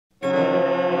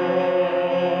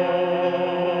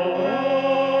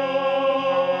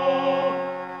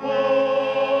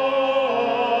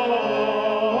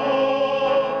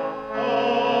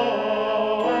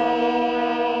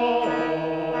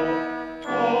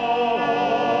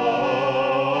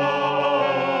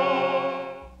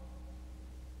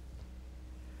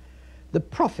The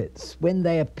prophets, when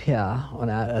they appear on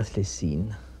our earthly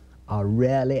scene, are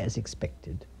rarely as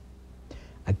expected.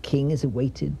 A king is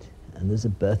awaited, and there's a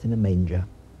birth in a manger.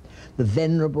 The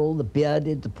venerable, the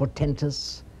bearded, the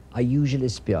portentous are usually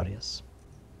spurious.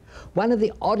 One of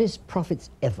the oddest prophets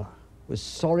ever was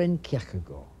Soren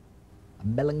Kierkegaard, a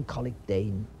melancholic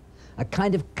Dane, a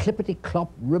kind of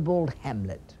clippity-clop ribald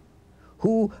Hamlet,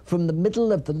 who, from the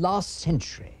middle of the last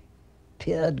century,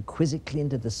 peered quizzically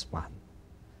into the swan,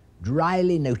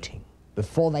 dryly noting,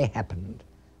 before they happened,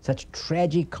 such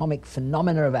tragicomic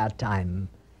phenomena of our time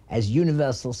as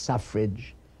universal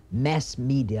suffrage, mass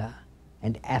media,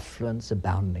 and affluence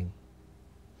abounding.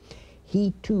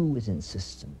 He too was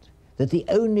insistent that the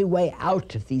only way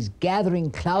out of these gathering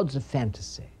clouds of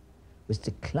fantasy was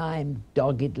to climb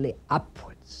doggedly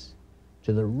upwards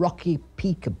to the rocky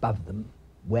peak above them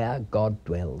where God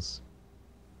dwells.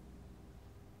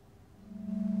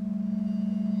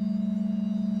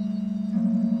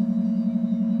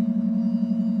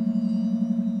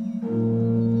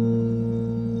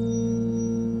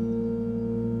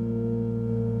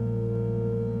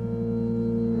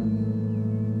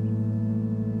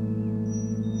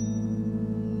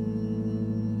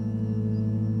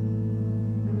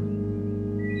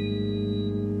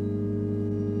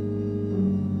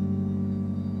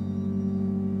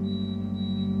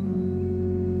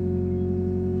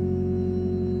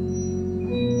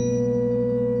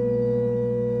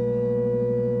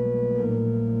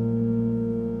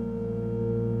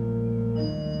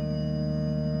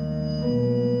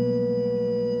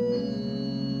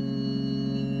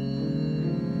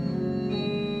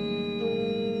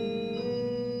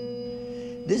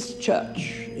 This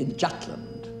church in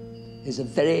Jutland is a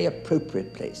very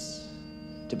appropriate place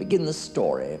to begin the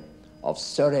story of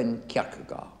Soren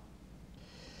Kierkegaard.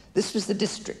 This was the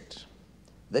district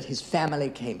that his family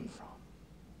came from.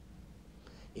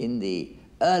 In the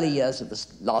early years of the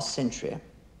last century,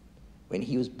 when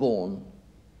he was born,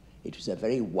 it was a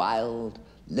very wild,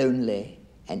 lonely,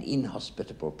 and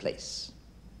inhospitable place,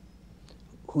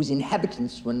 whose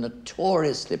inhabitants were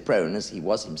notoriously prone, as he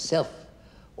was himself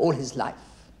all his life,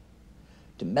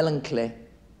 to melancholy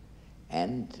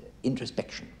and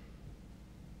introspection.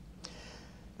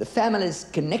 The family's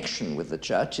connection with the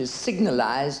church is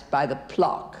signalized by the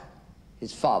plaque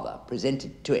his father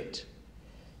presented to it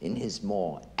in his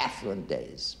more affluent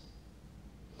days.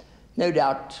 No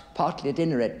doubt partly at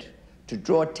any rate to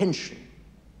draw attention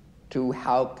to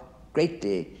how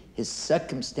greatly his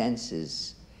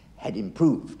circumstances had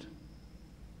improved,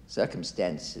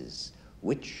 circumstances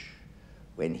which,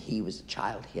 when he was a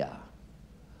child here,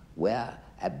 were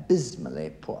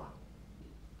abysmally poor.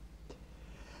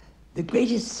 The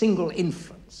greatest single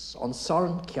influence on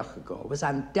Soren Kierkegaard was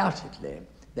undoubtedly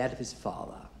that of his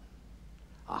father,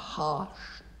 a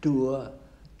harsh, dour,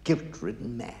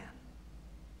 guilt-ridden man.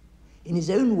 In his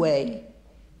own way,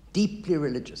 deeply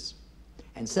religious,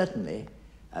 and certainly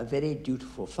a very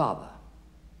dutiful father,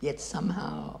 yet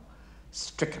somehow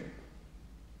stricken.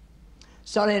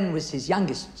 Soren was his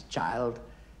youngest child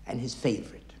and his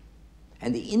favorite,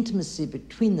 and the intimacy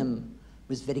between them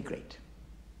was very great.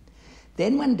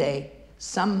 Then one day,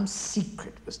 some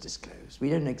secret was disclosed.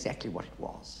 We don't know exactly what it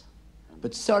was,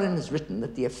 but Soren has written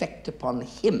that the effect upon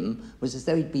him was as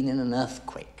though he'd been in an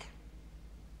earthquake.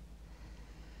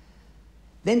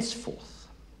 Thenceforth,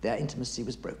 their intimacy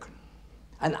was broken.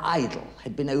 An idol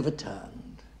had been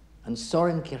overturned, and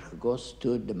Soren Kierkegaard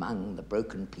stood among the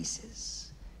broken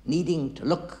pieces, needing to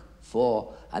look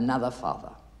for another father.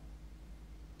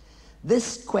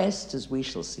 This quest, as we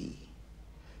shall see,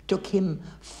 took him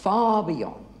far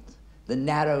beyond the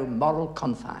narrow moral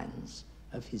confines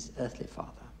of his earthly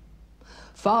father,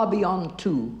 far beyond,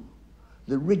 too,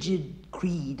 the rigid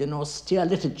creed and austere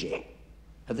liturgy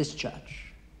of this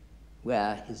church,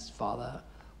 where his father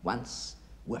once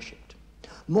worshipped,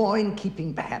 more in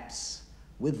keeping, perhaps,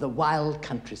 with the wild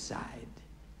countryside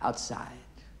outside,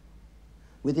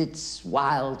 with its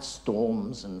wild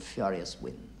storms and furious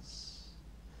winds,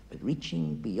 but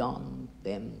reaching beyond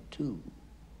them too,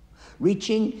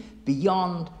 reaching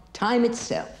beyond time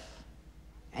itself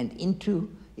and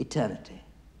into eternity.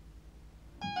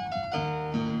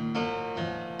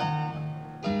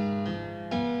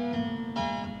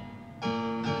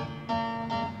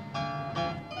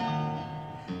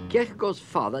 Kierkegaard's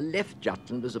father left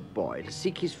Jutland as a boy to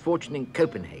seek his fortune in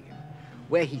Copenhagen,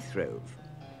 where he throve.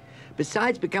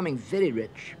 Besides becoming very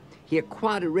rich, he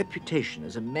acquired a reputation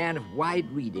as a man of wide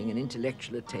reading and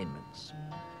intellectual attainments.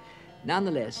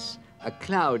 Nonetheless, a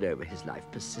cloud over his life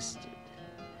persisted.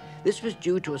 This was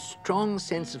due to a strong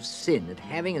sense of sin at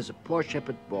having, as a poor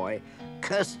shepherd boy,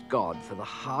 cursed God for the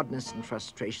hardness and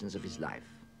frustrations of his life.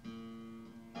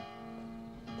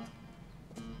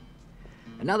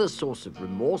 Another source of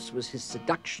remorse was his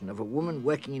seduction of a woman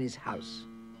working in his house.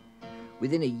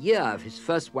 Within a year of his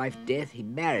first wife's death, he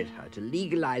married her to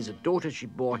legalize a daughter she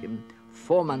bore him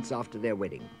 4 months after their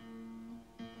wedding.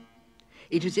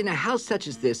 It was in a house such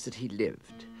as this that he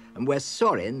lived, and where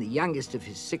Soren, the youngest of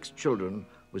his 6 children,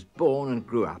 was born and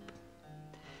grew up.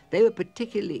 They were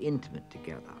particularly intimate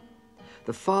together.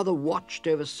 The father watched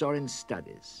over Soren's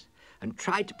studies and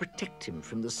tried to protect him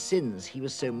from the sins he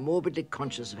was so morbidly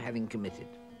conscious of having committed,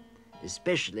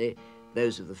 especially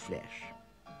those of the flesh.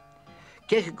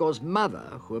 Kierkegaard's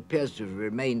mother, who appears to have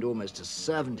remained almost a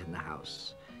servant in the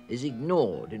house, is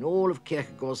ignored in all of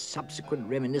Kierkegaard's subsequent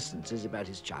reminiscences about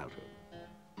his childhood.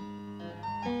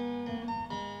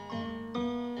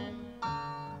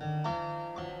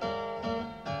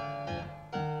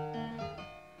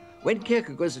 When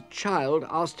Kierkegaard was a child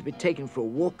asked to be taken for a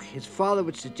walk, his father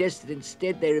would suggest that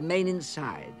instead they remain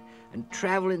inside and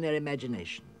travel in their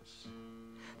imaginations.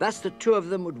 Thus the two of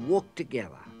them would walk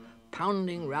together,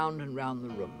 pounding round and round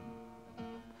the room.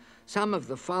 Some of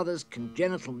the father's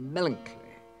congenital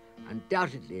melancholy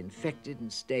undoubtedly infected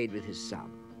and stayed with his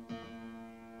son.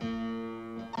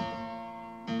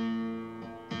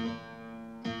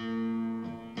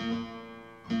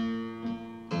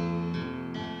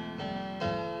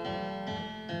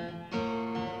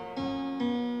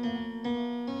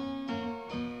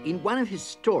 In one of his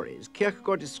stories,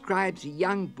 Kierkegaard describes a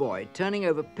young boy turning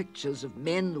over pictures of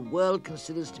men the world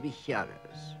considers to be heroes.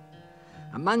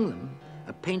 Among them,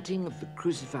 a painting of the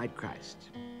crucified Christ.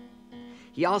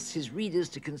 He asks his readers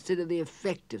to consider the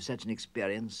effect of such an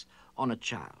experience on a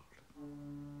child.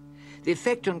 The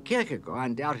effect on Kierkegaard,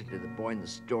 undoubtedly the boy in the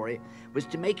story, was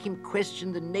to make him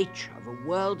question the nature of a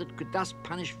world that could thus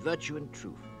punish virtue and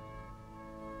truth.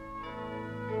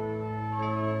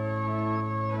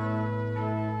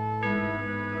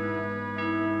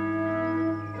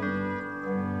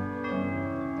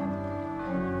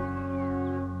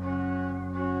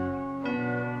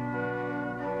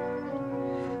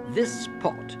 This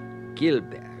spot,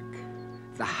 Gilberg,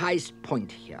 the highest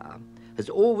point here, has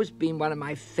always been one of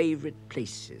my favorite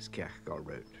places, Kierkegaard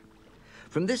wrote.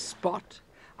 From this spot,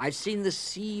 I've seen the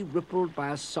sea rippled by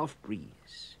a soft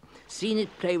breeze, seen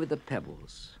it play with the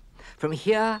pebbles. From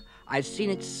here, I've seen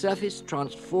its surface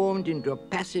transformed into a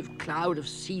passive cloud of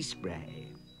sea spray,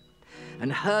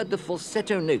 and heard the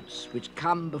falsetto notes which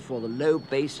come before the low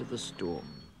bass of the storm.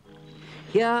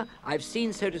 Here, I've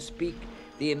seen, so to speak,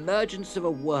 the emergence of a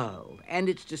world and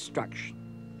its destruction,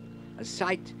 a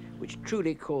sight which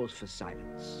truly calls for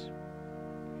silence.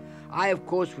 I, of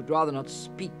course, would rather not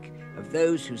speak of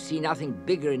those who see nothing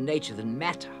bigger in nature than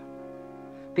matter,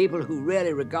 people who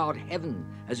really regard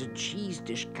heaven as a cheese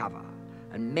dish cover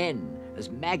and men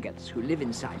as maggots who live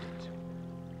inside it.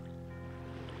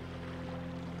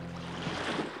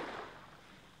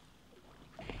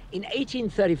 In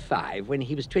 1835, when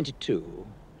he was 22,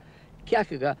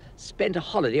 Kierkegaard spent a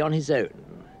holiday on his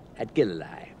own at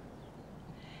Gilleleie,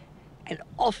 and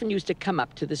often used to come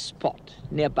up to this spot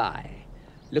nearby,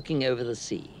 looking over the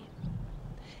sea.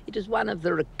 It was one of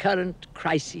the recurrent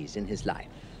crises in his life,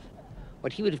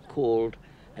 what he would have called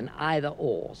an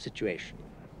either-or situation.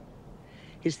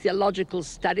 His theological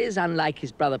studies, unlike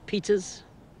his brother Peter's,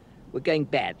 were going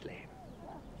badly.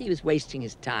 He was wasting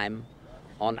his time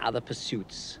on other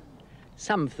pursuits,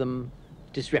 some of them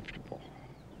disreputable.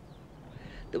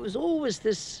 There was always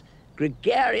this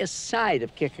gregarious side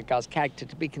of Kierkegaard's character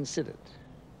to be considered.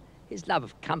 His love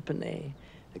of company,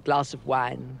 a glass of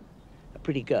wine, a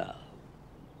pretty girl.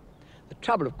 The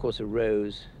trouble, of course,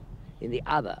 arose in the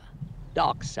other,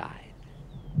 dark side,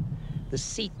 the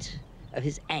seat of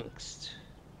his angst,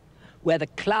 where the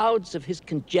clouds of his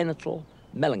congenital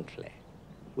melancholy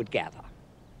would gather.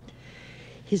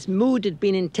 His mood had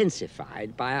been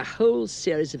intensified by a whole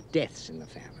series of deaths in the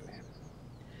family.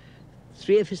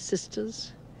 3 of his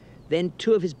sisters, then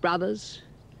 2 of his brothers,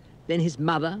 then his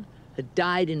mother had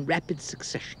died in rapid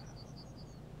succession.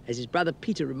 As his brother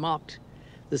Peter remarked,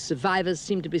 the survivors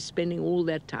seemed to be spending all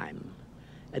their time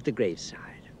at the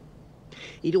graveside.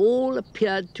 It all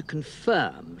appeared to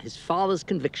confirm his father's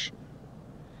conviction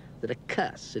that a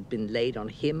curse had been laid on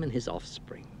him and his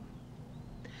offspring.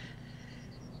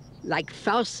 Like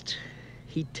Faust,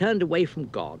 he turned away from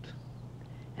God,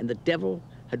 and the devil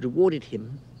had rewarded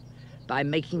him by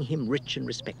making him rich and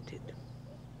respected.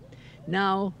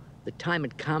 Now the time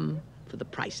had come for the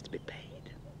price to be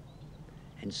paid.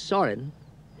 And Soren,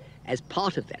 as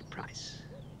part of that price,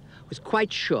 was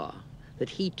quite sure that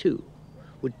he too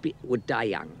would die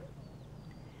young.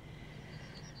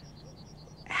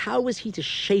 How was he to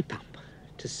shape up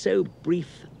to so brief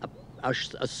a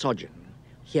sojourn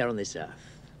here on this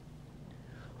earth?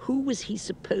 Who was he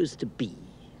supposed to be,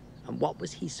 and what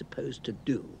was he supposed to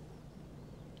do?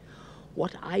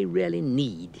 What I really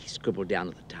need, he scribbled down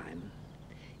at the time,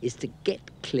 is to get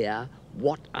clear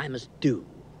what I must do,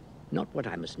 not what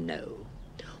I must know.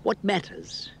 What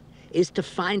matters is to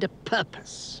find a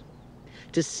purpose,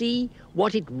 to see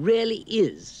what it really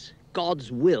is,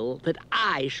 God's will, that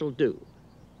I shall do.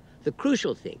 The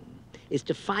crucial thing is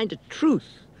to find a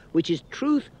truth which is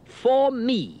truth for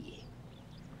me.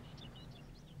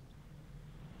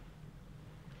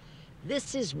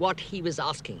 This is what he was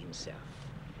asking himself,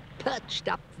 perched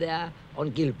up there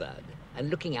on Gilberg and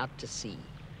looking out to sea.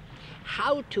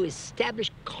 How to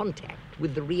establish contact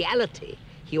with the reality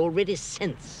he already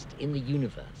sensed in the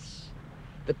universe,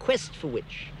 the quest for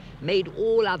which made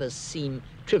all others seem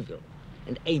trivial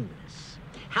and aimless.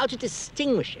 How to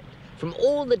distinguish it from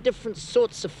all the different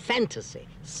sorts of fantasy,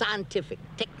 scientific,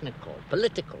 technical,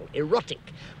 political,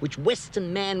 erotic, which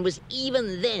Western man was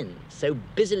even then so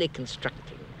busily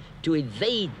constructing to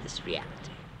evade this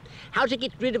reality. How to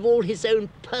get rid of all his own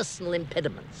personal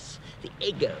impediments, the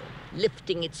ego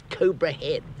lifting its cobra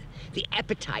head, the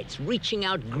appetites reaching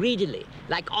out greedily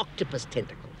like octopus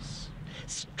tentacles,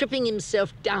 stripping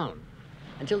himself down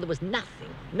until there was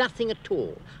nothing at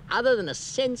all, other than a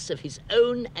sense of his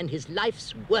own and his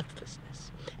life's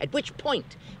worthlessness, at which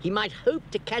point he might hope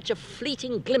to catch a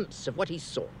fleeting glimpse of what he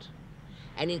sought,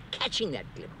 and in catching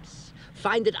that glimpse,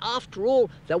 find that after all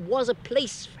there was a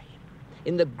place for him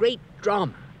in the great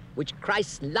drama which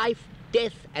Christ's life,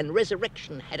 death, and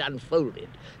resurrection had unfolded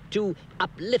to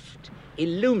uplift,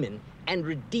 illumine, and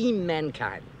redeem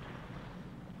mankind.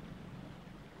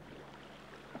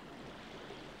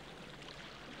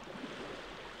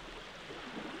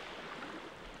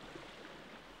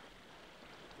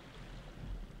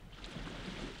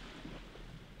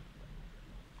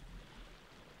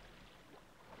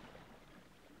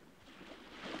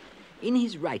 In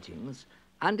his writings,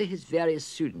 under his various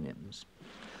pseudonyms,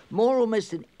 more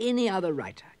almost than any other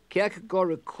writer, Kierkegaard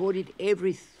recorded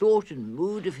every thought and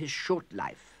mood of his short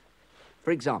life.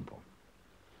 For example,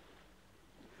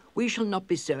 we shall not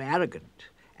be so arrogant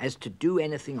as to do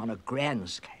anything on a grand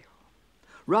scale.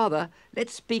 Rather,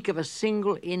 let's speak of a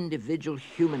single individual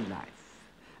human life,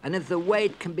 and of the way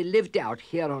it can be lived out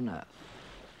here on earth.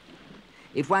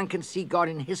 If one can see God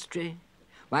in history,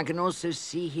 one can also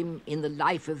see him in the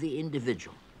life of the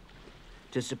individual.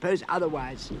 To suppose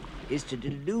otherwise is to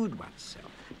delude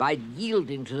oneself by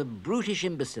yielding to the brutish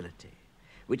imbecility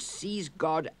which sees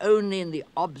God only in the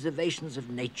observations of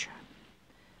nature.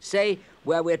 Say,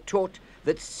 where we're taught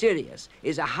that Sirius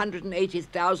is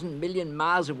 180,000 million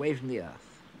miles away from the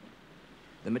Earth.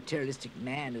 The materialistic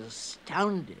man is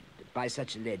astounded by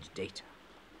such alleged data.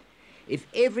 If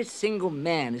every single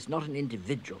man is not an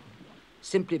individual,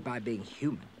 simply by being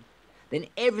human, then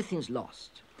everything's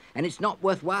lost, and it's not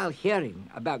worthwhile hearing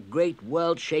about great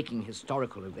world-shaking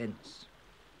historical events.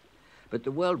 But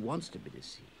the world wants to be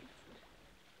deceived.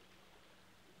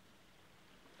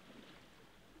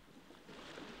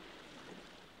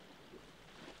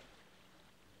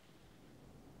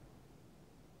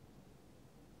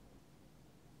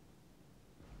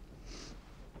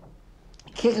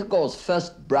 Kierkegaard's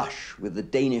first brush with the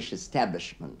Danish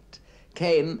establishment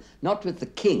came not with the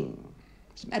king.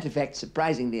 As a matter of fact,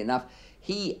 surprisingly enough,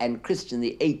 he and Christian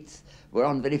VIII were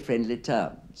on very friendly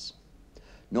terms,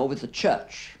 nor with the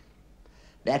church.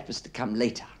 That was to come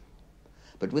later,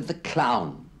 but with the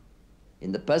clown,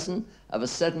 in the person of a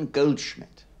certain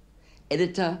Goldschmidt,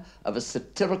 editor of a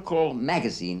satirical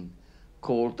magazine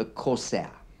called The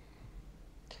Corsair.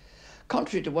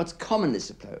 Contrary to what's commonly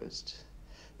supposed,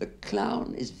 the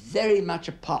clown is very much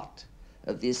a part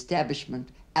of the establishment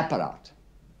apparat,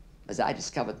 as I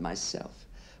discovered myself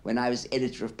when I was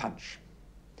editor of Punch.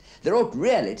 There ought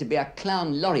really to be a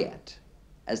clown laureate,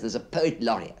 as there's a poet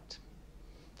laureate.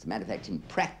 As a matter of fact, in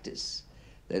practice,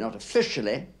 though not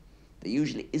officially, there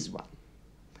usually is one.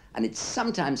 And it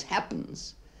sometimes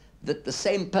happens that the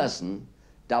same person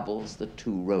doubles the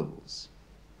two roles.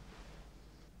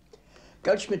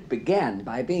 Goldschmidt began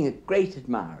by being a great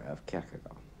admirer of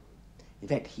Kierkegaard. In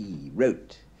fact, he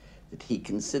wrote that he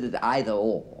considered Either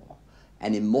Or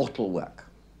an immortal work.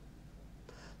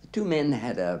 The two men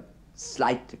had a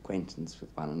slight acquaintance with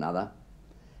one another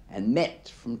and met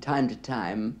from time to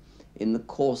time in the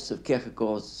course of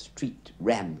Kierkegaard's street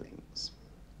ramblings.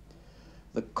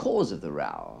 The cause of the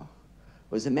row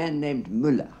was a man named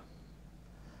Müller,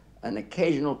 an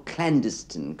occasional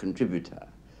clandestine contributor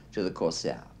to the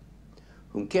Corsair,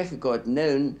 whom Kierkegaard had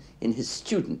known in his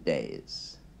student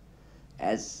days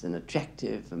as an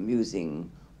attractive,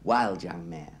 amusing, wild young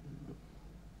man.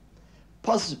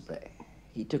 Possibly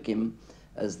he took him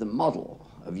as the model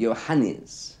of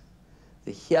Johannes,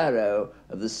 the hero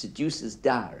of the Seducer's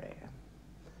Diary,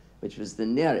 which was the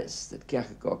nearest that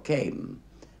Kierkegaard came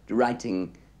to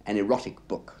writing an erotic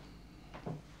book.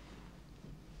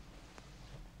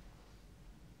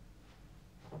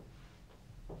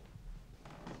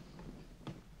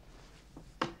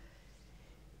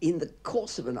 In the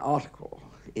course of an article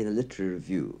in a literary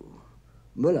review,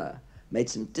 Müller made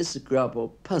some disagreeable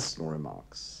personal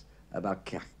remarks about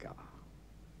Kierkegaard,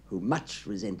 who much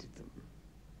resented them,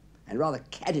 and rather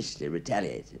caddishly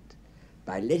retaliated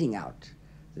by letting out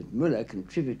that Müller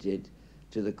contributed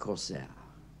to the Corsair,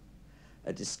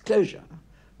 a disclosure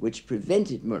which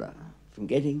prevented Müller from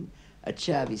getting a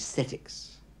chair of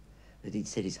aesthetics that he'd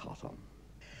set his heart on.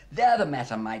 There the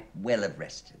matter might well have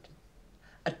rested.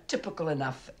 A typical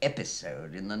enough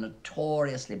episode in the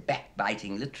notoriously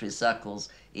backbiting literary circles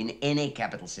in any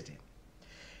capital city.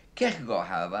 Kierkegaard,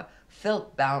 however,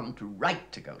 felt bound to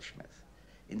write to Goldsmith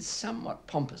in somewhat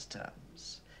pompous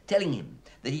terms, telling him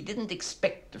that he didn't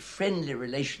expect the friendly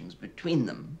relations between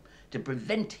them to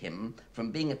prevent him from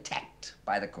being attacked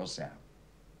by the Corsair.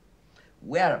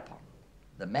 Whereupon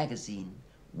the magazine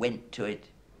went to it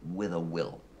with a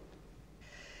will.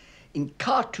 In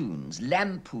cartoons,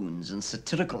 lampoons, and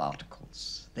satirical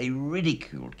articles, they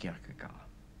ridiculed Kierkegaard,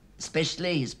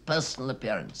 especially his personal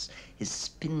appearance, his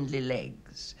spindly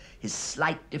legs, his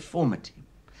slight deformity,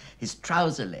 his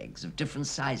trouser legs of different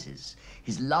sizes,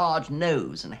 his large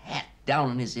nose and hat down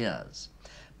on his ears,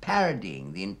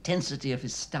 parodying the intensity of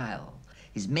his style,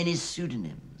 his many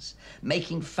pseudonyms,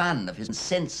 making fun of his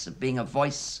sense of being a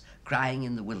voice crying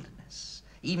in the wilderness,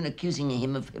 even accusing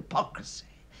him of hypocrisy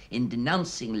in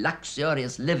denouncing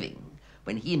luxurious living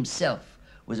when he himself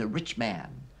was a rich man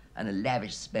and a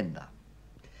lavish spender.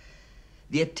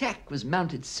 The attack was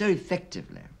mounted so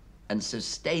effectively and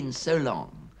sustained so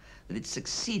long that it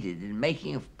succeeded in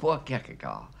making of poor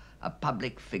Kierkegaard a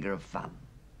public figure of fun.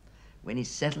 When he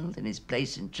settled in his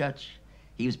place in church,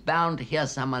 he was bound to hear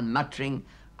someone muttering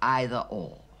either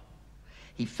or.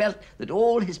 He felt that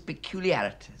all his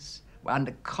peculiarities were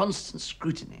under constant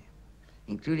scrutiny,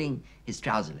 including his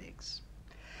trouser legs.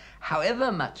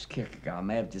 However much Kierkegaard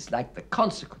may have disliked the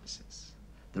consequences,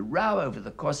 the row over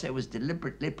the Corsair was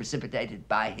deliberately precipitated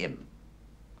by him.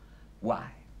 Why?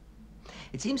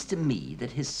 It seems to me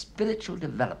that his spiritual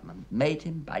development made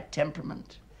him, by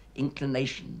temperament,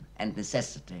 inclination, and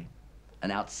necessity,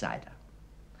 an outsider.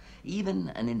 Even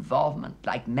an involvement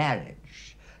like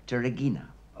marriage to Regina,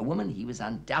 a woman he was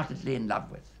undoubtedly in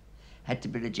love with, had to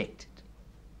be rejected.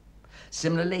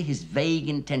 Similarly, his vague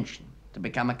intention to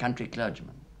become a country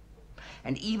clergyman,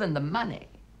 and even the money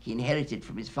he inherited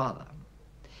from his father,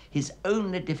 his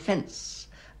only defense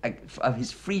of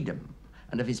his freedom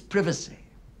and of his privacy,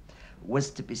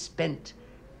 was to be spent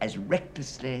as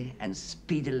recklessly and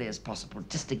speedily as possible,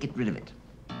 just to get rid of it.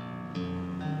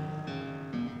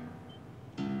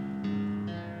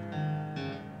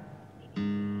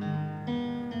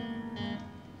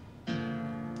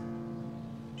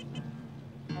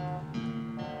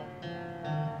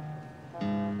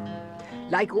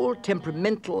 Like all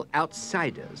temperamental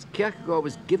outsiders, Kierkegaard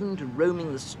was given to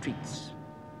roaming the streets,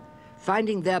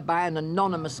 finding thereby an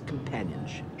anonymous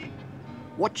companionship,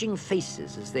 watching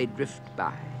faces as they drift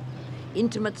by,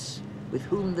 intimates with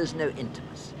whom there's no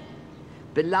intimacy,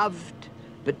 beloved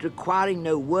but requiring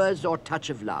no words or touch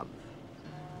of love,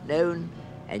 known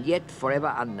and yet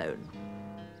forever unknown.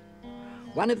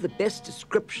 One of the best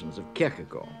descriptions of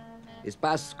Kierkegaard is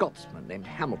by a Scotsman named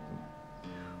Hamilton,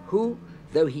 who,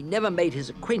 though he never made his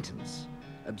acquaintance,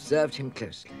 observed him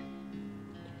closely.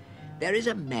 There is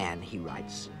a man, he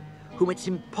writes, whom it's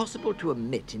impossible to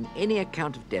omit in any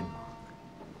account of Denmark.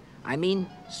 I mean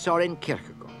Soren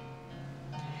Kierkegaard.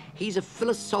 He's a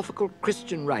philosophical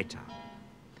Christian writer,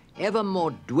 ever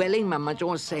more dwelling, man might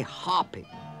almost say harping,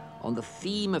 on the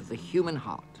theme of the human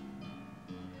heart.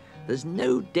 There's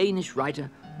no Danish writer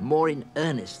more in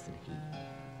earnest than he.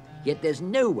 Yet there's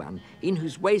no one in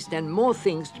whose way stand more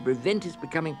things to prevent his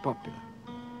becoming popular.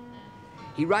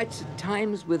 He writes at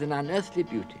times with an unearthly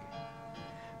beauty,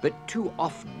 but too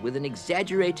often with an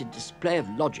exaggerated display of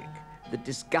logic that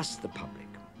disgusts the public.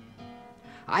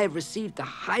 I have received the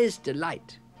highest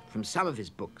delight from some of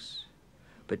his books,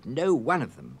 but no one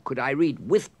of them could I read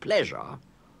with pleasure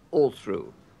all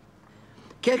through.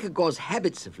 Kierkegaard's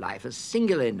habits of life are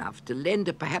singular enough to lend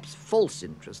a perhaps false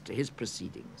interest to his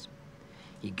proceedings.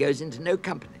 He goes into no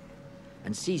company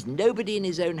and sees nobody in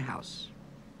his own house,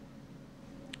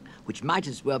 which might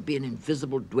as well be an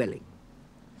invisible dwelling.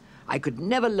 I could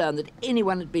never learn that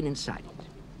anyone had been inside it.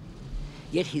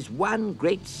 Yet his one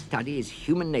great study is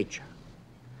human nature.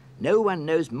 No one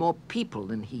knows more people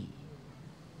than he.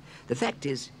 The fact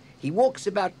is, he walks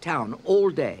about town all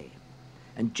day,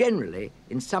 and generally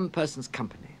in some person's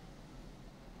company.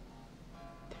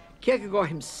 Kierkegaard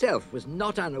himself was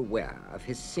not unaware of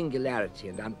his singularity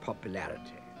and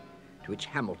unpopularity, to which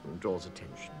Hamilton draws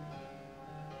attention.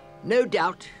 No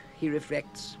doubt, he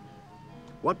reflects,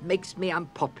 what makes me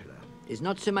unpopular is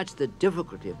not so much the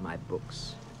difficulty of my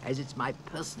books as it's my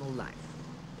personal life.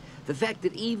 The fact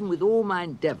that even with all my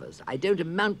endeavors, I don't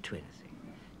amount to anything,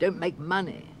 don't make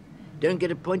money, don't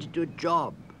get appointed to a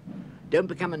job, don't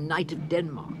become a knight of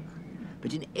Denmark,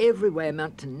 but in every way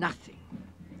amount to nothing,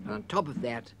 and on top of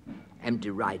that, am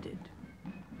derided.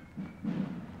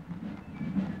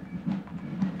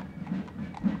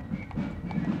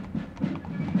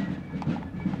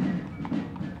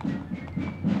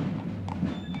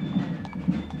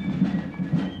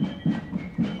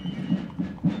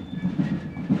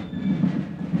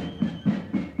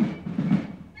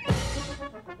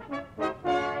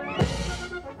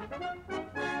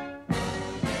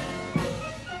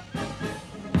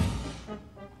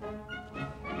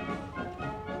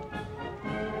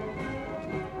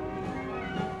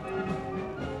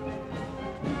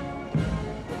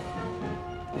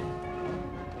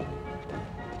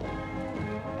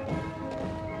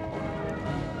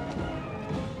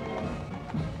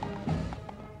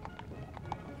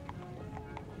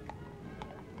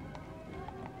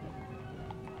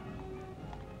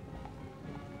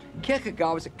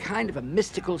 Kierkegaard was a kind of a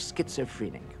mystical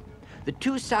schizophrenic. The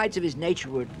two sides of his nature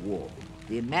were at war,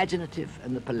 the imaginative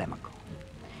and the polemical.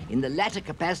 In the latter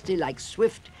capacity, like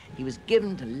Swift, he was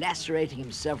given to lacerating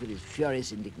himself with his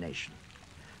furious indignation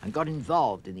and got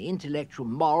involved in the intellectual,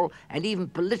 moral, and even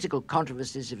political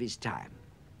controversies of his time.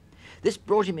 This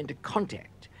brought him into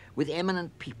contact with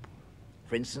eminent people,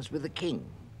 for instance with the king,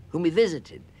 whom he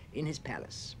visited in his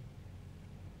palace.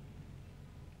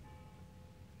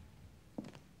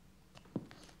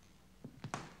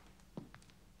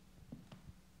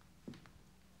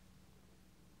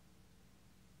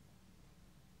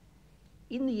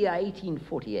 In the year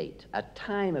 1848, a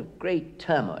time of great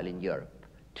turmoil in Europe,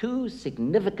 two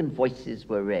significant voices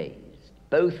were raised,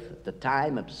 both at the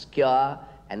time obscure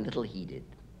and little heeded.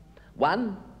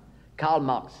 One, Karl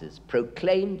Marx's,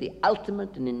 proclaimed the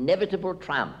ultimate and inevitable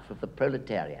triumph of the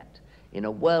proletariat in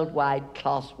a worldwide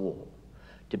class war,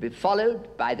 to be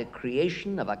followed by the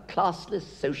creation of a classless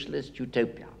socialist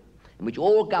utopia, in which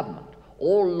all government,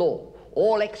 all law,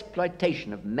 all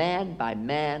exploitation of man by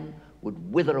man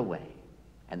would wither away,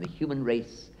 and the human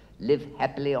race live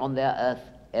happily on their earth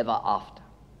ever after.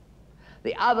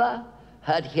 The other,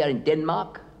 heard here in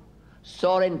Denmark,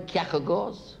 Soren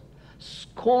Kierkegaard,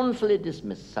 scornfully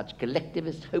dismissed such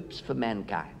collectivist hopes for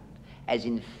mankind as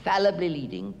infallibly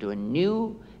leading to a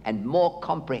new and more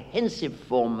comprehensive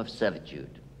form of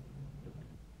servitude.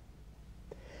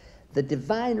 The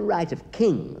divine right of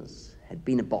kings had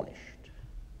been abolished,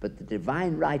 but the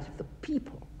divine right of the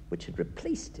people, which had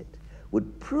replaced it,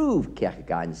 would prove,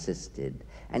 Kierkegaard insisted,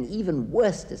 an even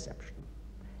worse deception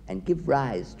and give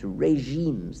rise to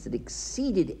regimes that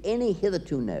exceeded any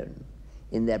hitherto known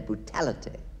in their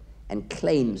brutality and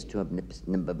claims to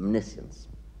omniscience.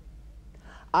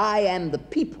 I am the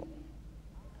people,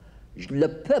 le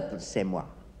peuple c'est moi,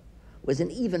 was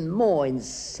an even more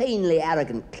insanely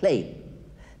arrogant claim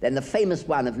than the famous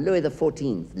one of Louis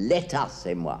XIV, l'État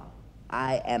c'est moi,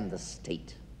 I am the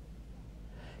state.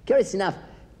 Curious enough,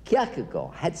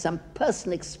 Kierkegaard had some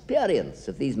personal experience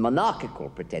of these monarchical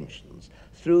pretensions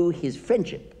through his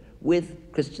friendship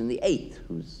with Christian VIII,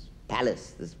 whose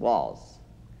palace this was,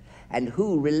 and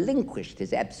who relinquished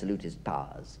his absolutist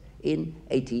powers in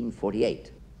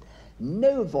 1848.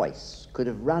 No voice could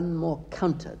have run more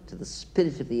counter to the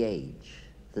spirit of the age,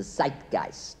 the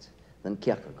zeitgeist, than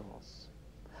Kierkegaard's.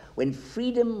 When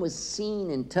freedom was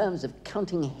seen in terms of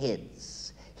counting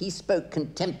heads, he spoke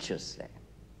contemptuously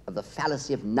of the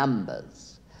fallacy of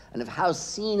numbers, and of how,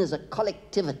 seen as a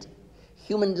collectivity,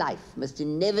 human life must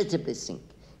inevitably sink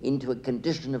into a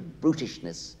condition of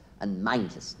brutishness and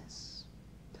mindlessness.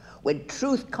 When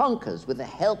truth conquers with the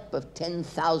help of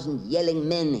 10,000 yelling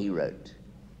men, he wrote,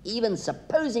 even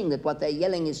supposing that what they're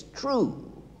yelling is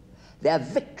true, their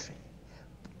victory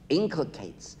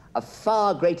inculcates a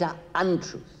far greater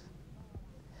untruth.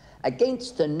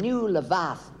 Against the new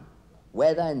Leviathan,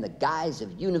 whether in the guise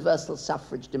of universal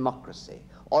suffrage democracy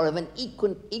or of an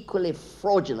equally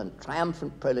fraudulent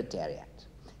triumphant proletariat,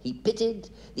 he pitted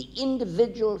the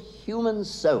individual human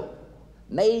soul,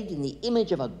 made in the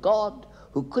image of a God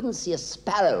who couldn't see a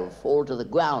sparrow fall to the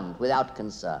ground without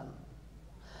concern.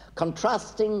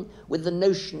 Contrasting with the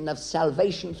notion of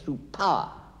salvation through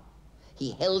power,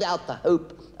 he held out the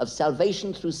hope of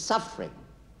salvation through suffering,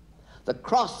 the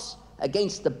cross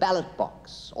against the ballot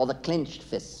box or the clenched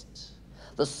fist,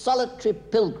 the solitary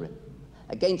pilgrim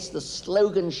against the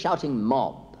slogan-shouting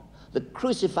mob, the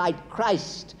crucified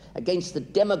Christ against the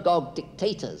demagogue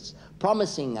dictators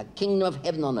promising a kingdom of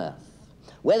heaven on earth,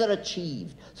 whether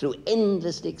achieved through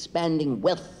endlessly expanding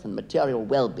wealth and material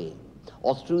well-being,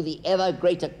 or through the ever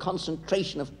greater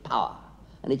concentration of power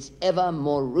and its ever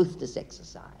more ruthless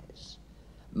exercise.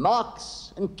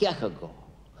 Marx and Kierkegaard,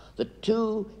 the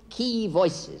two key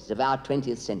voices of our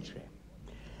 20th century.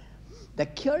 The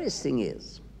curious thing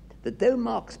is that though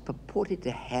Marx purported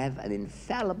to have an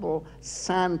infallible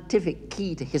scientific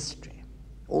key to history,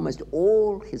 almost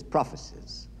all his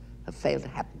prophecies have failed to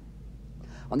happen.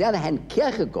 On the other hand,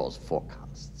 Kierkegaard's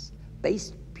forecasts,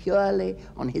 based purely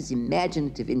on his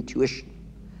imaginative intuition,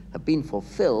 have been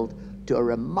fulfilled to a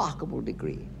remarkable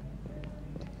degree.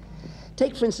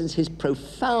 Take, for instance, his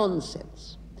profound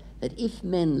sense that if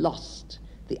men lost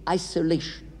the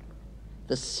isolation,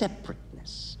 the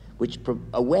separateness, which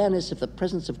awareness of the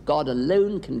presence of God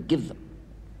alone can give them,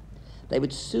 they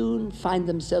would soon find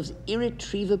themselves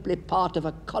irretrievably part of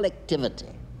a collectivity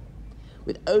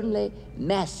with only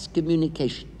mass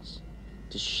communications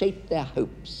to shape their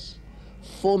hopes,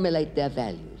 formulate their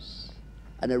values,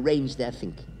 and arrange their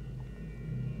thinking.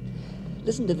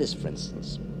 Listen to this, for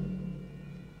instance.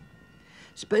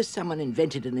 Suppose someone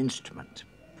invented an instrument,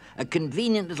 a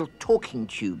convenient little talking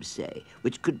tube, say,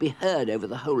 which could be heard over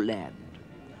the whole land.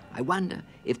 I wonder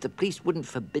if the police wouldn't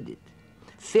forbid it,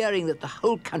 fearing that the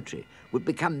whole country would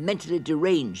become mentally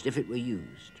deranged if it were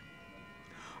used.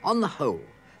 On the whole,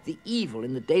 the evil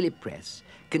in the daily press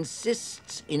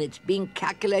consists in its being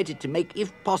calculated to make,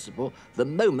 if possible, the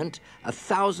moment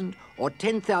 1,000 or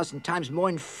 10,000 times more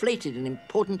inflated and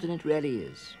important than it really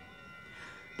is.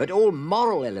 But all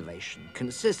moral elevation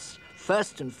consists,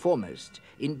 first and foremost,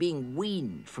 in being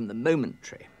weaned from the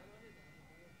momentary.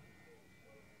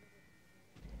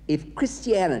 If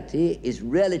Christianity is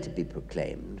really to be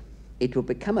proclaimed, it will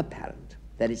become apparent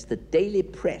that it's the daily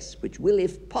press which will,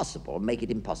 if possible, make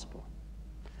it impossible.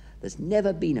 There's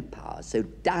never been a power so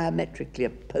diametrically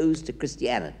opposed to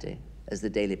Christianity as the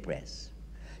daily press.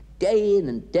 Day in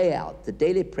and day out, the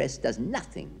daily press does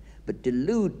nothing but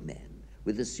delude men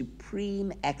with the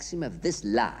supreme axiom of this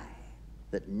lie,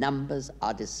 that numbers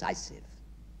are decisive.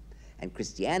 And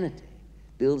Christianity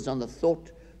builds on the thought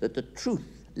that the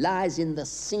truth lies in the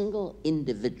single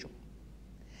individual.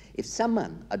 If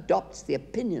someone adopts the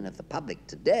opinion of the public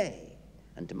today,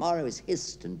 and tomorrow is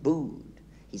hissed and booed,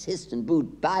 he's hissed and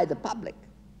booed by the public.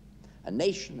 A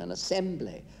nation, an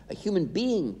assembly, a human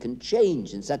being can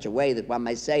change in such a way that one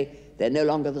may say they're no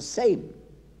longer the same.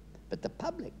 But the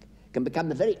public can become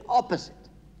the very opposite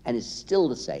and is still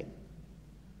the same.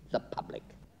 The public.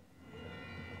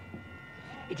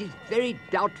 It is very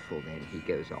doubtful, then, he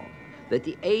goes on, that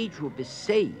the age will be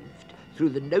saved through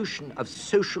the notion of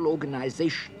social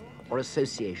organization or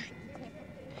association.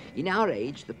 In our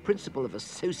age, the principle of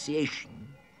association,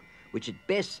 which at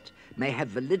best may have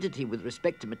validity with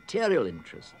respect to material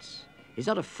interests, is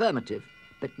not affirmative,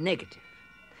 but negative.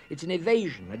 It's an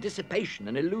evasion, a dissipation,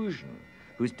 an illusion,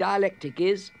 whose dialectic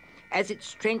is, as it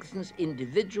strengthens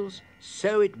individuals,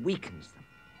 so it weakens them.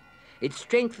 It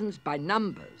strengthens by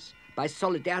numbers, by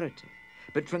solidarity,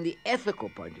 but from the ethical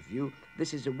point of view,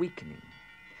 this is a weakening.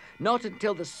 Not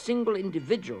until the single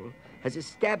individual has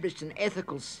established an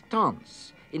ethical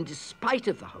stance in despite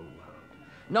of the whole world,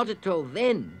 not until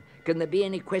then can there be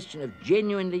any question of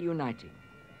genuinely uniting.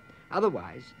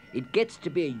 Otherwise, it gets to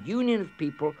be a union of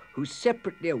people who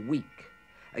separately are weak,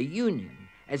 a union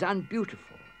as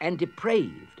unbeautiful and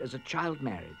depraved as a child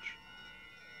marriage.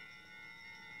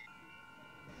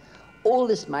 All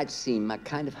this might seem a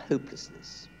kind of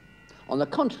hopelessness. On the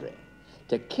contrary,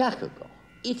 to Kierkegaard,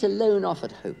 it alone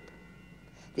offered hope.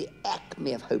 The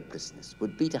acme of hopelessness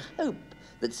would be to hope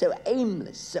that so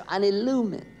aimless, so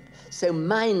unillumined, so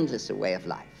mindless a way of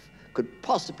life could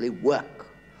possibly work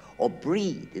or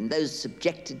breed in those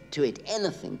subjected to it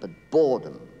anything but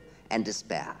boredom and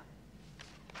despair.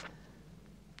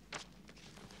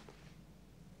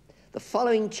 The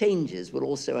following changes will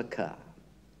also occur.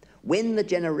 When the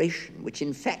generation, which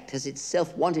in fact has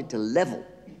itself wanted to level,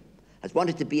 has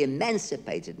wanted to be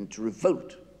emancipated and to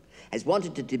revolt, has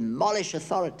wanted to demolish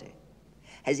authority,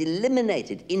 has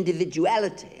eliminated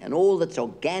individuality and all that's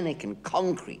organic and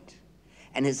concrete,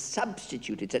 and has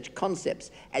substituted such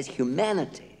concepts as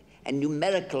humanity and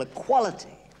numerical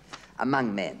equality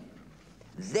among men,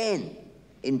 then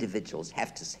individuals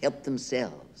have to help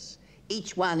themselves,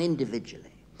 each one individually.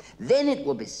 Then it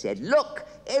will be said, look,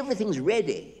 everything's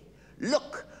ready.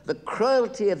 Look, the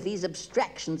cruelty of these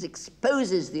abstractions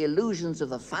exposes the illusions of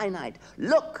the finite.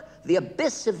 Look, the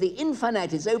abyss of the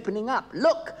infinite is opening up.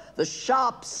 Look, the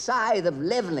sharp scythe of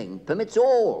leveling permits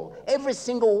all, every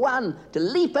single one, to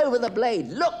leap over the blade.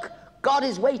 Look, God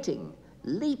is waiting.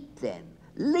 Leap then,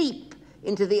 leap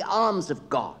into the arms of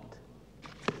God.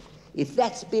 If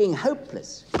that's being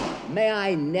hopeless, may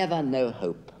I never know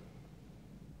hope.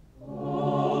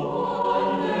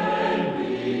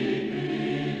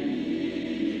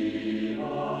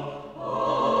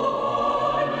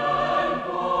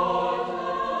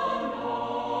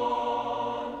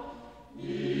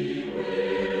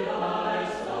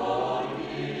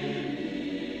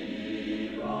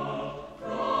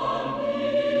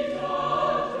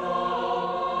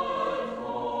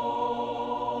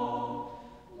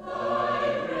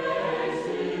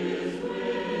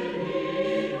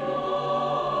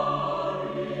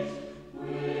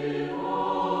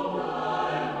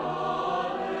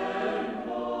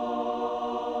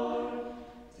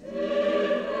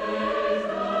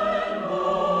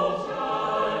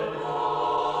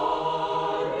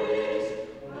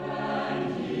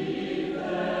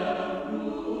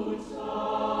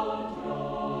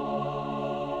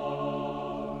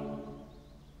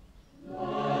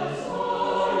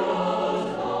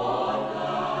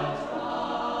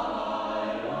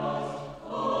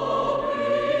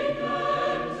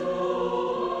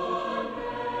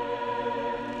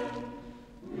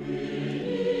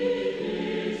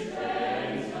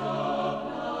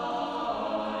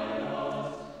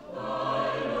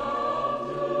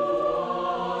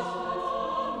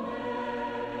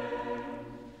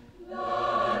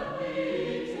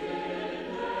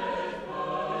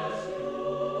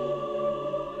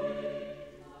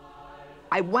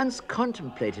 I once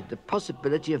contemplated the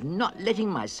possibility of not letting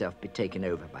myself be taken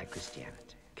over by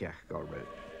Christianity, Kierkegaard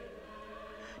wrote.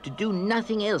 To do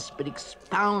nothing else but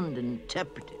expound and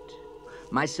interpret it.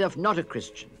 Myself not a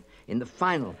Christian in the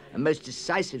final and most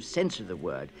decisive sense of the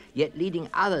word, yet leading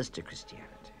others to Christianity.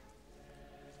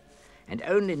 And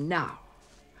only now,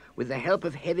 with the help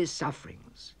of heavy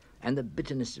sufferings and the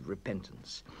bitterness of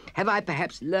repentance, have I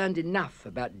perhaps learned enough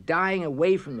about dying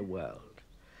away from the world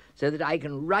so that I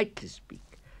can rightly speak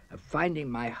of finding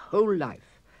my whole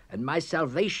life and my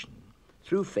salvation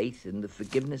through faith in the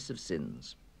forgiveness of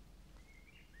sins.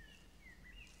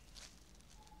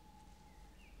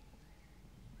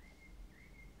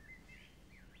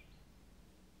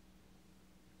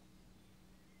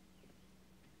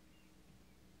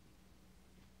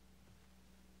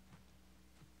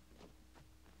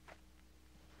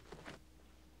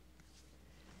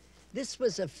 This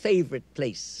was a favorite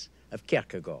place of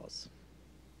Kierkegaard's.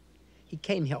 He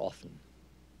came here often,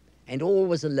 and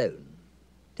always alone,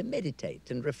 to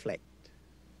meditate and reflect,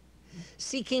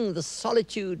 seeking the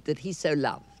solitude that he so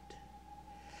loved,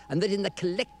 and that in the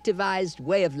collectivized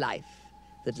way of life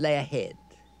that lay ahead,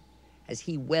 as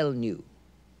he well knew,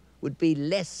 would be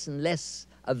less and less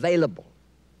available,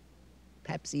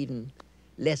 perhaps even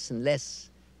less and less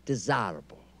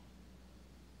desirable.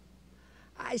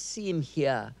 I see him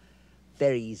here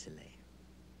very easily.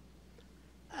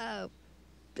 A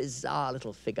bizarre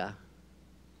little figure,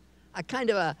 a kind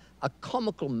of a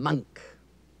comical monk,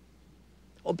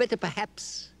 or better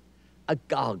perhaps, a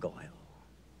gargoyle,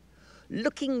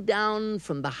 looking down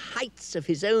from the heights of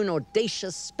his own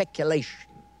audacious speculation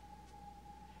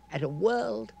at a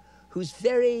world whose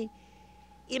very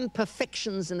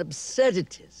imperfections and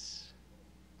absurdities,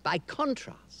 by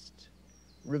contrast,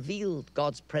 revealed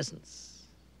God's presence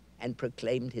and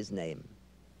proclaimed his name.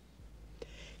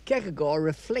 Kierkegaard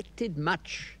reflected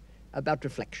much about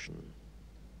reflection.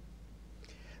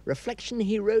 Reflection,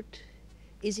 he wrote,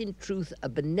 is in truth a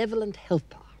benevolent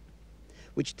helper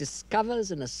which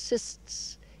discovers and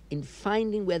assists in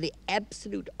finding where the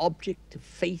absolute object of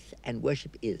faith and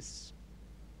worship is.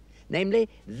 Namely,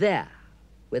 there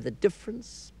where the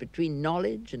difference between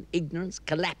knowledge and ignorance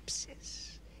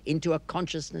collapses into a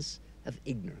consciousness of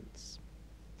ignorance.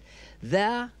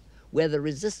 There where the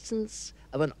resistance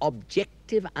of an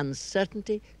objective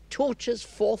uncertainty tortures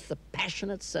forth the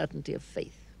passionate certainty of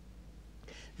faith.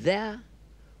 There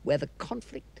where the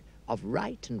conflict of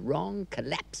right and wrong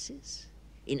collapses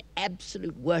in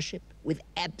absolute worship with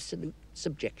absolute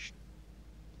subjection.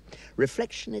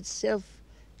 Reflection itself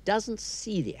doesn't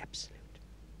see the absolute,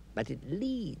 but it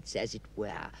leads, as it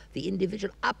were, the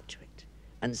individual up to it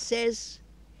and says,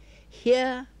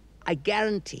 here I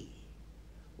guarantee,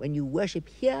 when you worship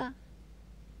here,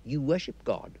 you worship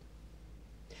God.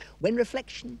 When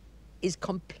reflection is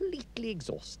completely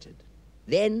exhausted,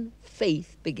 then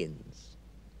faith begins.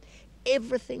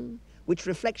 Everything which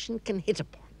reflection can hit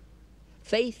upon,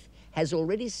 faith has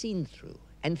already seen through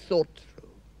and thought through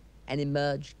and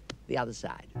emerged the other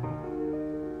side.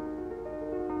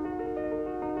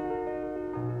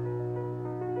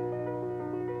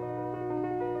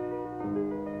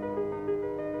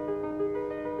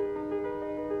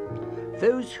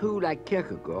 Those who, like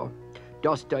Kierkegaard,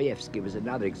 Dostoevsky was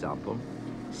another example,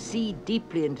 see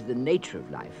deeply into the nature of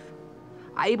life,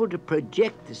 are able to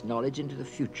project this knowledge into the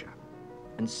future,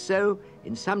 and so,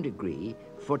 in some degree,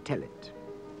 foretell it.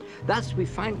 Thus, we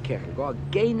find Kierkegaard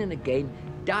again and again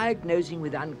diagnosing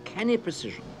with uncanny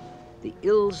precision the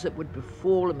ills that would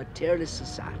befall a materialist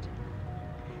society,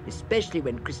 especially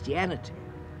when Christianity,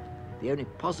 the only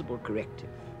possible corrective,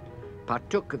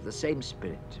 partook of the same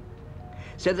spirit,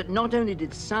 so that not only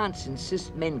did science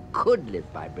insist men could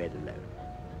live by bread alone,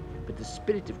 but the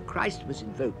spirit of Christ was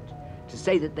invoked to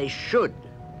say that they should.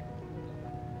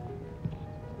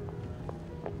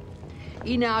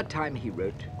 In our time, he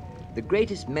wrote, the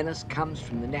greatest menace comes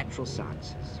from the natural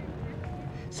sciences.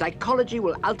 Psychology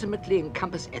will ultimately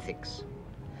encompass ethics,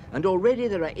 and already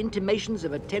there are intimations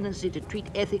of a tendency to treat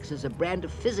ethics as a brand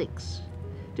of physics,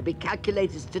 to be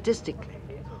calculated statistically,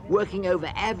 working over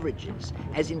averages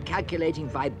as in calculating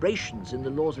vibrations in the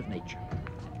laws of nature.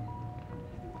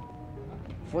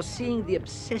 Foreseeing the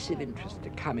obsessive interest to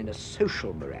come in a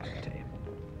social morality,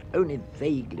 only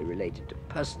vaguely related to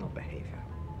personal behavior,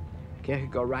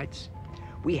 Kierkegaard writes,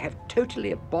 we have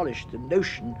totally abolished the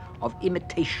notion of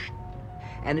imitation,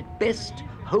 and at best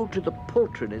hold to the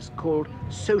paltriness called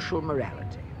social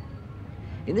morality.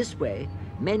 In this way,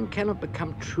 men cannot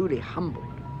become truly humbled,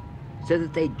 so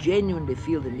that they genuinely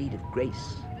feel the need of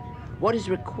grace. What is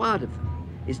required of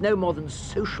them is no more than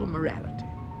social morality,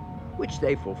 which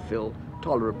they fulfill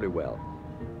tolerably well.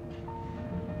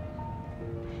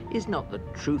 Is not the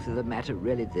truth of the matter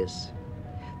really this,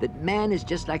 that man is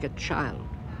just like a child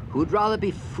who would rather be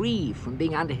free from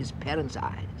being under his parents'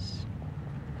 eyes?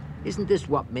 Isn't this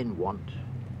what men want?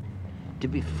 To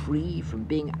be free from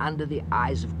being under the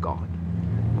eyes of God.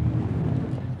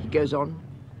 He goes on,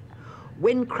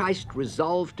 when Christ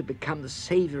resolved to become the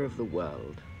Savior of the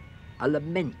world, a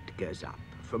lament goes up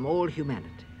from all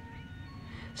humanity.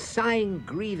 Sighing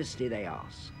grievously, they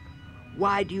ask,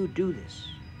 why do you do this?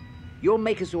 You'll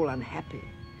make us all unhappy,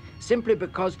 simply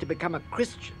because to become a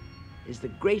Christian is the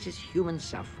greatest human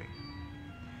suffering.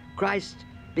 Christ,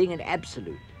 being an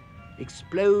absolute,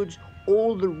 explodes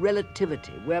all the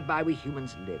relativity whereby we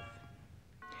humans live.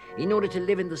 In order to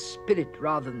live in the spirit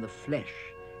rather than the flesh,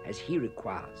 as he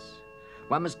requires,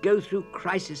 one must go through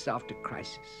crisis after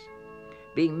crisis,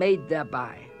 being made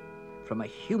thereby, from a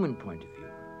human point of view,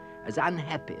 as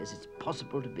unhappy as it's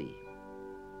possible to be.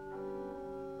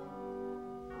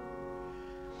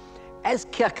 As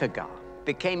Kierkegaard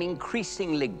became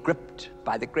increasingly gripped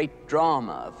by the great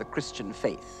drama of the Christian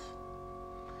faith,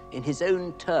 in his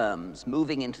own terms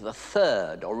moving into the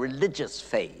third or religious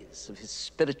phase of his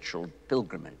spiritual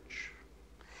pilgrimage,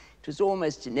 it was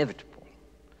almost inevitable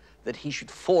that he should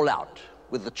fall out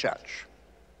with the church.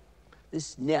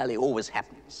 This nearly always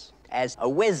happens, as a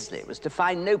Wesley was to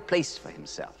find no place for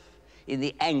himself in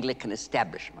the Anglican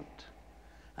establishment,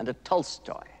 and a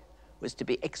Tolstoy was to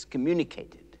be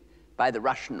excommunicated by the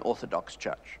Russian Orthodox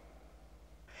Church.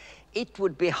 It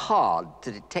would be hard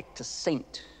to detect a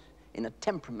saint in a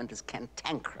temperament as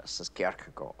cantankerous as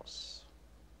Kierkegaard's.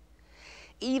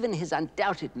 Even his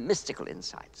undoubted mystical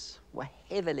insights were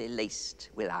heavily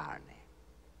laced with irony.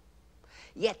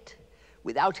 Yet,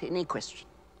 without any question,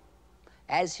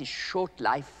 as his short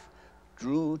life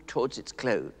drew towards its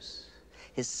close,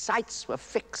 his sights were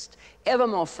fixed ever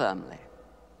more firmly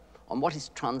on what is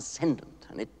transcendent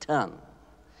and eternal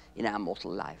in our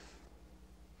mortal life.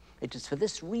 It is for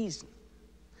this reason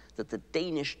that the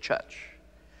Danish church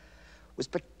was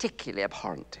particularly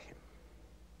abhorrent to him.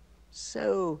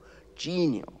 So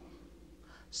genial,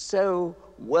 so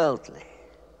worldly,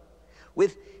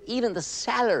 with even the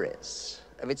salaries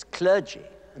of its clergy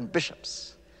and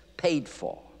bishops paid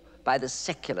for by the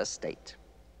secular state.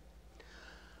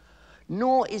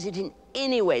 Nor is it in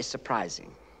any way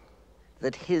surprising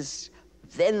that his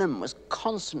venom was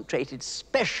concentrated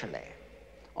specially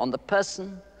on the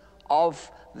person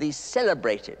of the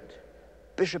celebrated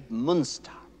Bishop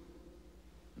Munster,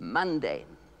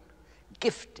 mundane,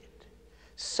 gifted,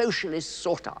 socially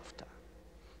sought after,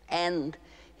 and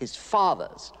his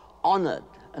father's honored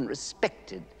and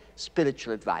respected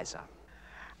spiritual advisor.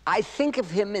 I think of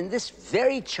him in this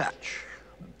very church,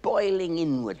 boiling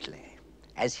inwardly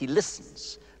as he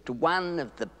listens to one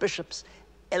of the bishop's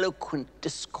eloquent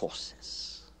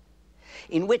discourses,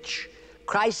 in which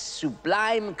Christ's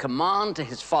sublime command to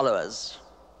his followers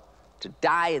to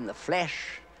die in the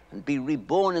flesh and be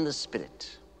reborn in the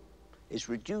spirit is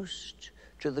reduced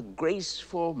to the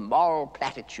graceful moral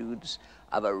platitudes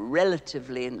of a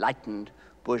relatively enlightened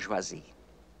bourgeoisie.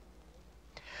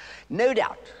 No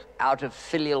doubt, out of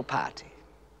filial piety,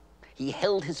 he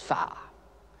held his fire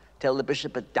till the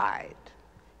bishop had died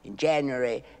in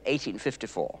January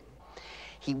 1854.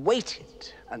 He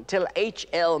waited until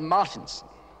H.L. Martensen,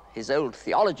 his old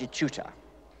theology tutor,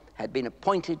 had been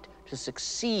appointed to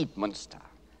succeed Munster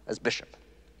as bishop.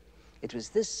 It was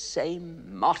this same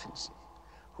Martensen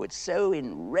who had so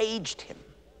enraged him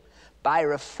by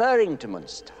referring to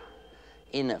Munster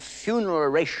in a funeral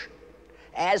oration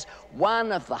as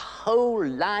one of the whole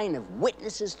line of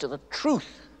witnesses to the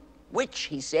truth, which,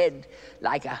 he said,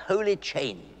 like a holy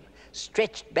chain,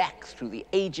 stretched back through the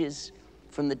ages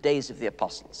from the days of the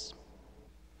apostles.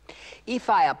 If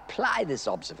I apply this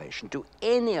observation to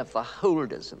any of the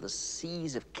holders of the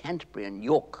sees of Canterbury and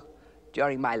York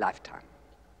during my lifetime,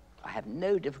 I have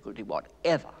no difficulty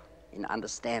whatever in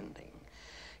understanding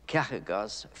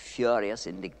Kierkegaard's furious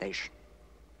indignation.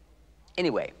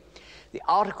 Anyway, the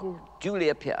article duly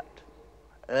appeared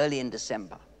early in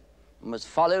December and was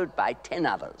followed by 10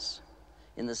 others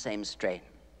in the same strain.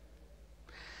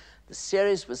 The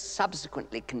series was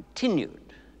subsequently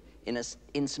continued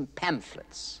in some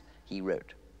pamphlets he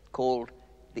wrote, called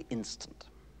The Instant.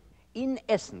 In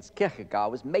essence,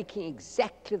 Kierkegaard was making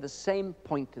exactly the same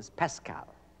point as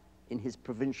Pascal in his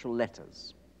Provincial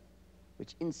Letters,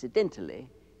 which incidentally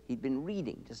he'd been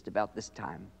reading just about this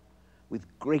time with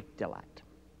great delight.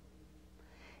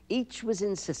 Each was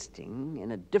insisting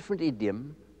in a different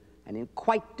idiom and in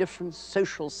quite different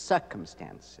social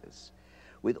circumstances,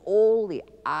 with all the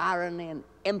irony and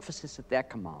emphasis at their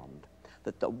command,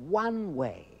 that the one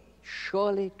way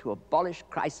surely to abolish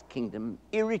Christ's kingdom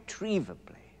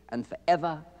irretrievably and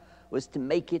forever was to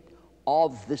make it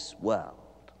of this world.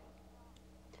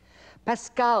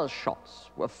 Pascal's shots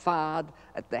were fired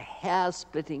at the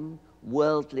hair-splitting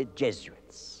worldly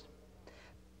Jesuits.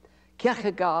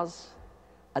 Kierkegaard's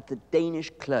at the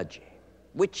Danish clergy,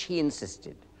 which he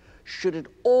insisted should at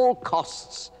all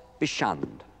costs be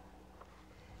shunned.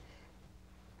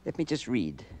 Let me just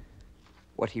read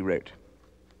what he wrote.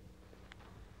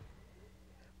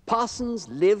 Parsons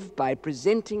live by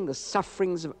presenting the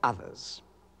sufferings of others,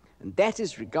 and that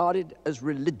is regarded as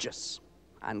religious,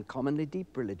 uncommonly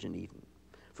deep religion even,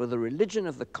 for the religion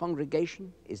of the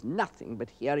congregation is nothing but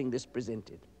hearing this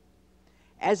presented.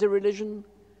 As a religion,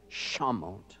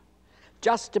 charmant,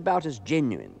 just about as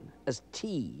genuine as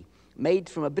tea made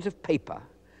from a bit of paper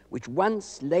which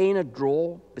once lay in a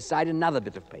drawer beside another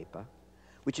bit of paper,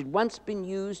 which had once been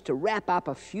used to wrap up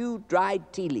a few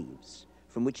dried tea leaves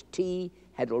from which tea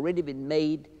had already been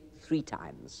made 3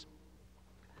 times.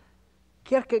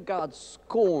 Kierkegaard's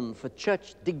scorn for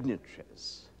church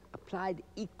dignitaries applied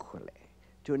equally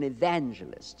to an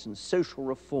evangelist and social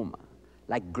reformer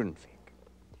like Grundtvig.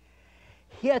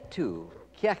 Here too,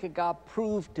 Kierkegaard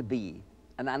proved to be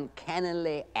an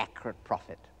uncannily accurate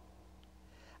prophet.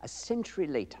 A century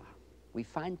later, we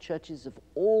find churches of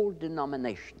all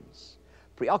denominations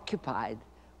preoccupied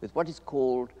with what is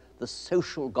called the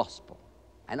social gospel,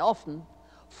 and often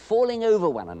falling over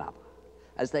one another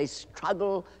as they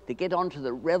struggle to get onto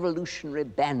the revolutionary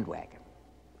bandwagon,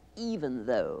 even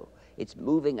though it's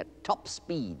moving at top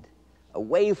speed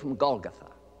away from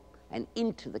Golgotha and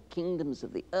into the kingdoms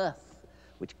of the earth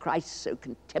which Christ so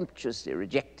contemptuously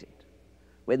rejected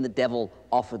when the devil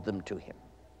offered them to him.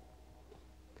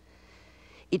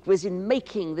 It was in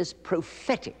making this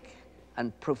prophetic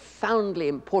and profoundly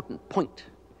important point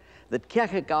that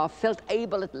Kierkegaard felt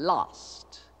able at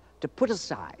last to put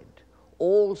aside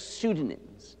all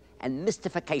pseudonyms and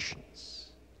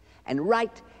mystifications and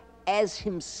write as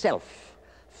himself,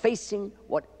 facing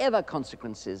whatever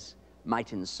consequences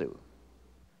might ensue.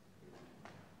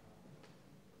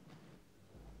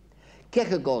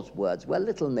 Kierkegaard's words were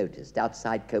little noticed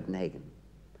outside Copenhagen,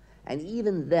 and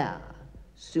even there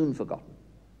soon forgotten,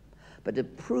 but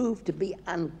it proved to be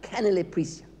uncannily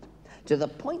prescient, to the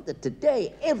point that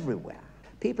today, everywhere,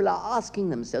 people are asking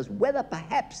themselves whether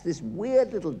perhaps this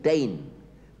weird little Dane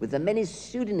with the many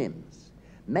pseudonyms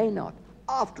may not,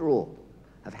 after all,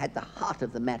 have had the heart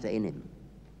of the matter in him.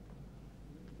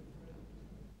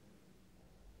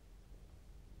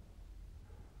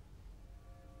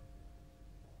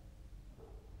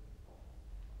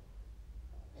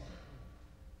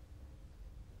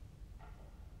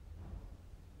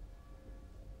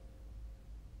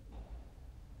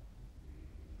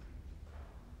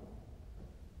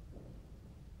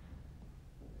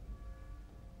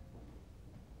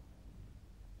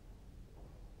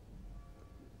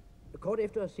 Kort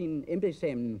efter sin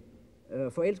embedseksamen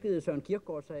forelskede Soren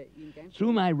Kierkegaard sig i en ganske...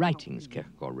 Through my writings,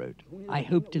 Kierkegaard wrote, I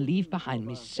hope to leave behind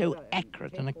me so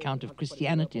accurate an account of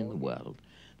Christianity in the world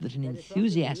that an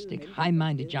enthusiastic,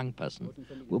 high-minded young person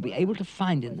will be able to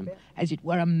find in them, as it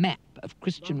were, a map of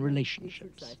Christian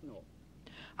relationships.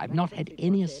 I've not had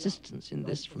any assistance in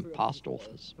this from past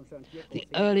authors. The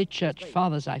early church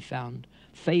fathers I found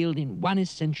failed in one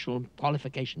essential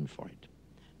qualification for it.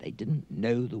 They didn't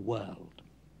know the world.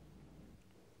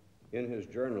 In his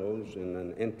journals, in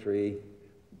an entry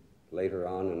later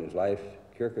on in his life,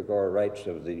 Kierkegaard writes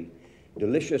of the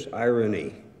delicious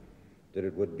irony that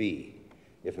it would be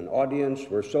if an audience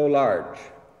were so large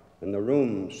and the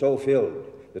room so filled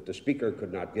that the speaker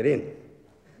could not get in.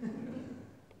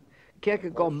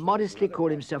 Kierkegaard modestly called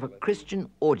himself a Christian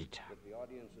auditor.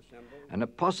 An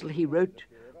apostle, he wrote,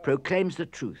 proclaims the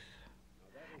truth.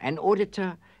 An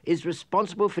auditor is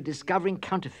responsible for discovering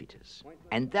counterfeiters,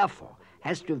 and therefore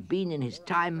has to have been in his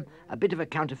time a bit of a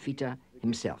counterfeiter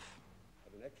himself.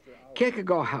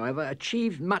 Kierkegaard, however,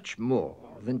 achieved much more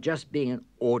than just being an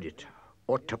auditor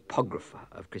or topographer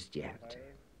of Christianity.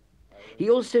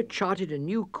 He also charted a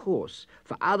new course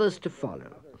for others to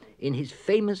follow in his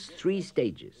famous 3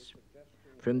 stages,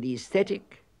 from the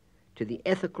aesthetic to the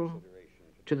ethical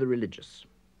to the religious.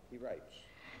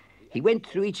 He went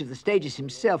through each of the stages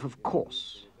himself, of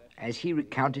course, as he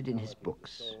recounted in his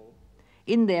books.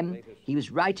 In them, he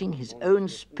was writing his own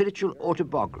spiritual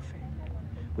autobiography,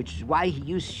 which is why he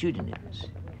used pseudonyms,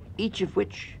 each of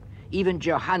which, even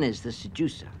Johannes the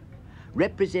seducer,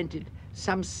 represented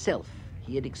some self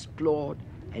he had explored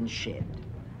and shed.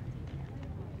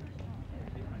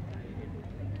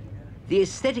 The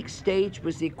aesthetic stage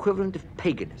was the equivalent of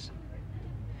paganism,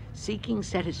 seeking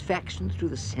satisfaction through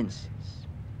the senses,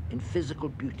 in physical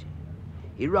beauty,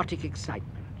 erotic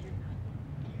excitement,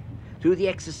 through the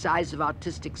exercise of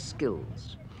artistic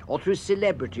skills, or through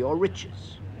celebrity or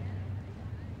riches,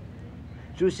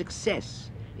 through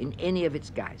success in any of its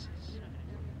guises.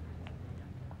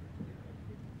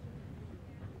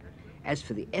 As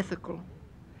for the ethical,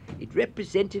 it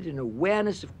represented an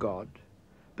awareness of God,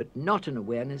 but not an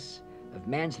awareness of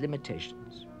man's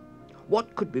limitations.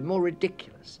 What could be more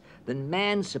ridiculous than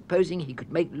man supposing he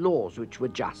could make laws which were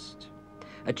just,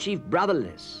 achieve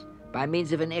brotherliness by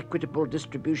means of an equitable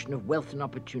distribution of wealth and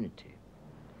opportunity,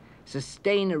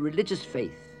 sustain a religious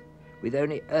faith with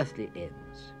only earthly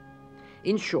ends?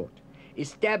 In short,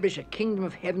 establish a kingdom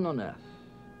of heaven on earth,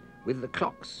 with the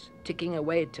clocks ticking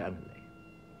away eternally,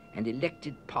 and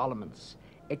elected parliaments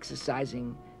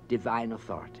exercising divine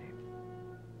authority.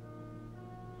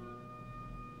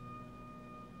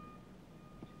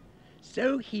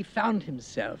 So he found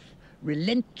himself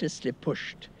relentlessly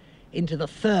pushed into the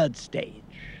 3rd stage,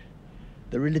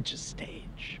 the religious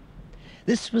stage.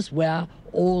 This was where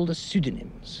all the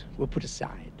pseudonyms were put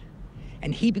aside,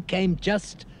 and he became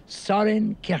just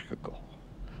Soren Kierkegaard,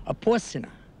 a poor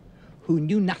sinner who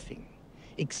knew nothing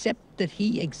except that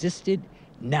he existed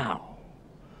now,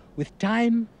 with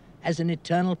time as an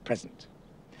eternal present,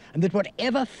 and that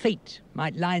whatever fate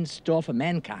might lie in store for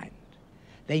mankind,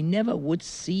 they never would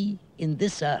see in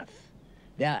this earth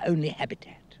their only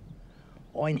habitat,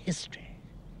 or in history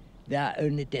their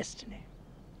only destiny.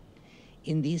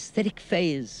 In the aesthetic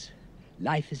phase,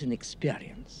 life is an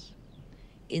experience.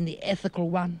 In the ethical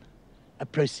one, a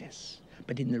process.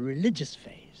 But in the religious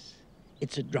phase,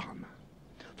 it's a drama.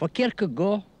 For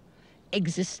Kierkegaard,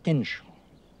 existential,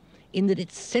 in that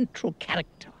its central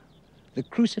character, the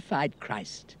crucified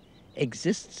Christ,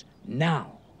 exists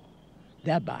now,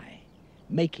 thereby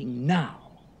making now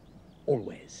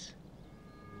always.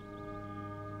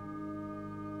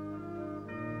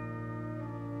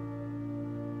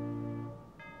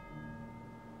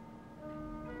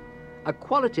 A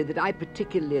quality that I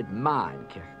particularly admire in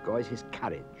Kierkegaard is his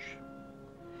courage.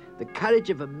 The courage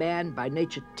of a man by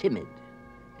nature timid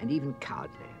and even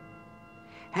cowardly.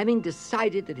 Having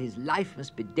decided that his life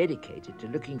must be dedicated to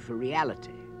looking for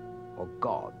reality, or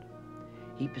God,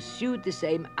 he pursued this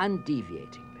aim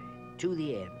undeviatingly, to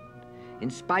the end, in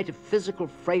spite of physical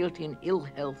frailty and ill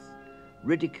health,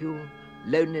 ridicule,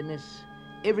 loneliness,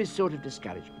 every sort of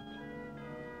discouragement.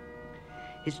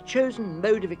 His chosen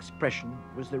mode of expression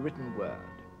was the written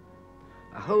word.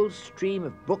 A whole stream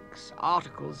of books,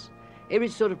 articles, every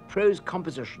sort of prose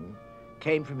composition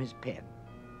came from his pen.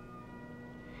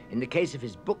 In the case of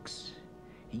his books,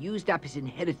 he used up his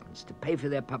inheritance to pay for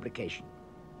their publication,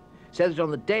 so that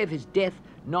on the day of his death,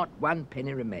 not one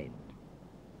penny remained.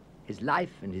 His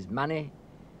life and his money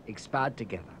expired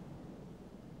together.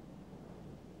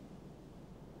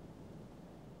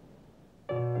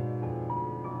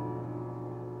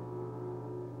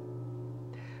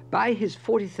 By his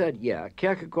 43rd year,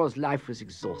 Kierkegaard's life was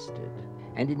exhausted,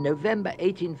 and in November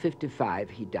 1855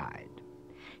 he died.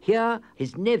 Here,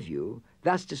 his nephew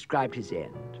thus described his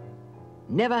end.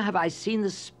 "Never have I seen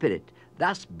the spirit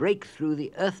thus break through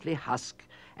the earthly husk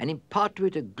and impart to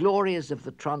it a glory as of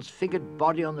the transfigured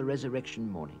body on the resurrection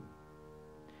morning.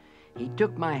 He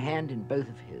took my hand in both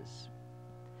of his.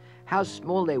 How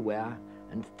small they were,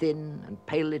 and thin and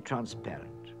palely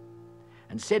transparent,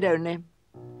 and said only,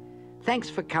 "Thanks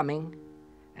for coming,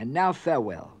 and now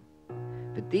farewell."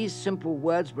 But these simple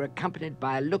words were accompanied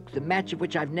by a look the match of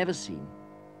which I've never seen.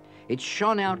 It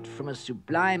shone out from a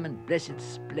sublime and blessed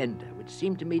splendor which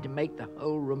seemed to me to make the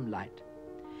whole room light.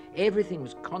 Everything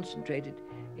was concentrated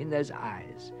in those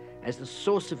eyes as the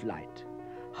source of light,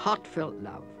 heartfelt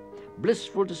love,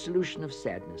 blissful dissolution of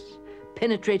sadness,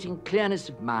 penetrating clearness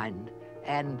of mind,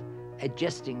 and a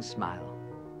jesting smile.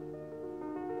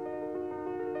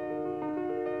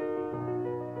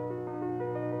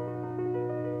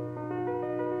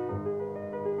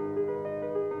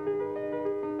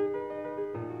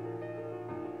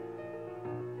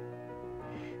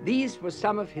 These were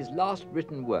some of his last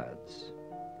written words,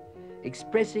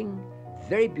 expressing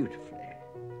very beautifully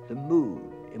the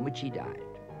mood in which he died.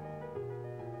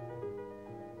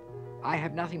 I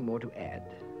have nothing more to add,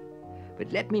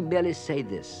 but let me merely say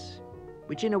this,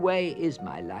 which in a way is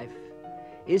my life,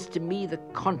 is to me the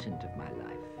content of my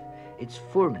life, its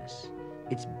fullness,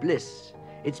 its bliss,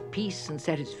 its peace and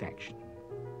satisfaction.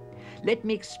 Let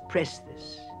me express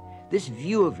this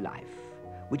view of life,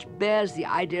 which bears the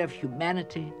idea of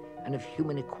humanity and of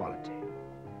human equality.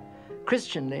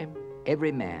 Christianly,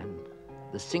 every man,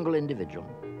 the single individual,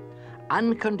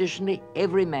 unconditionally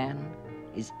every man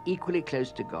is equally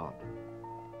close to God.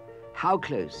 How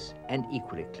close and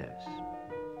equally close?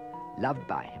 Loved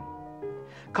by him.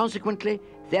 Consequently,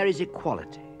 there is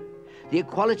equality, the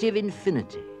equality of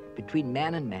infinity between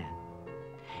man and man.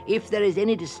 If there is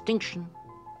any distinction,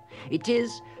 it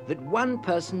is that one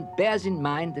person bears in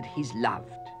mind that he's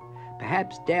loved,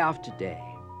 perhaps day after day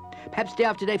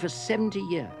for 70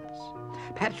 years,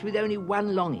 perhaps with only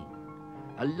one longing,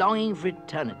 a longing for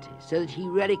eternity, so that he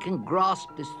really can grasp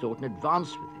this thought and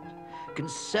advance with it,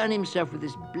 concern himself with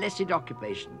this blessed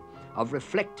occupation of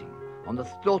reflecting on the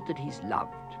thought that he's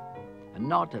loved, and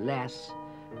not, alas,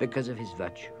 because of his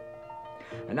virtue.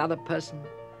 Another person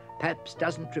perhaps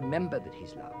doesn't remember that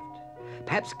he's loved,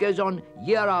 perhaps goes on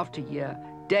year after year,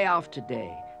 day after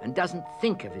day, and doesn't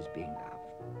think of his being loved.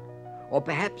 Or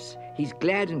perhaps he's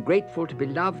glad and grateful to be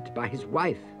loved by his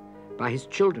wife, by his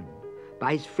children,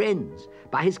 by his friends,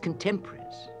 by his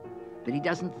contemporaries, but he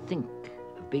doesn't think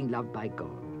of being loved by God.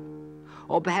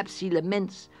 Or perhaps he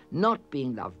laments not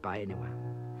being loved by anyone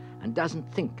and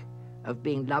doesn't think of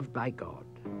being loved by God.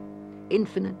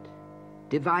 Infinite,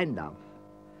 divine love,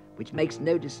 which makes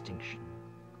no distinction.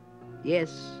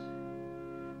 Yes,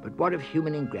 but what of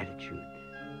human ingratitude?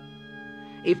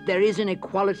 If there is an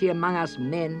equality among us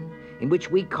men in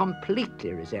which we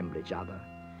completely resemble each other,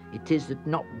 it is that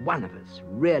not one of us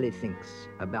really thinks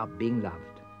about being loved.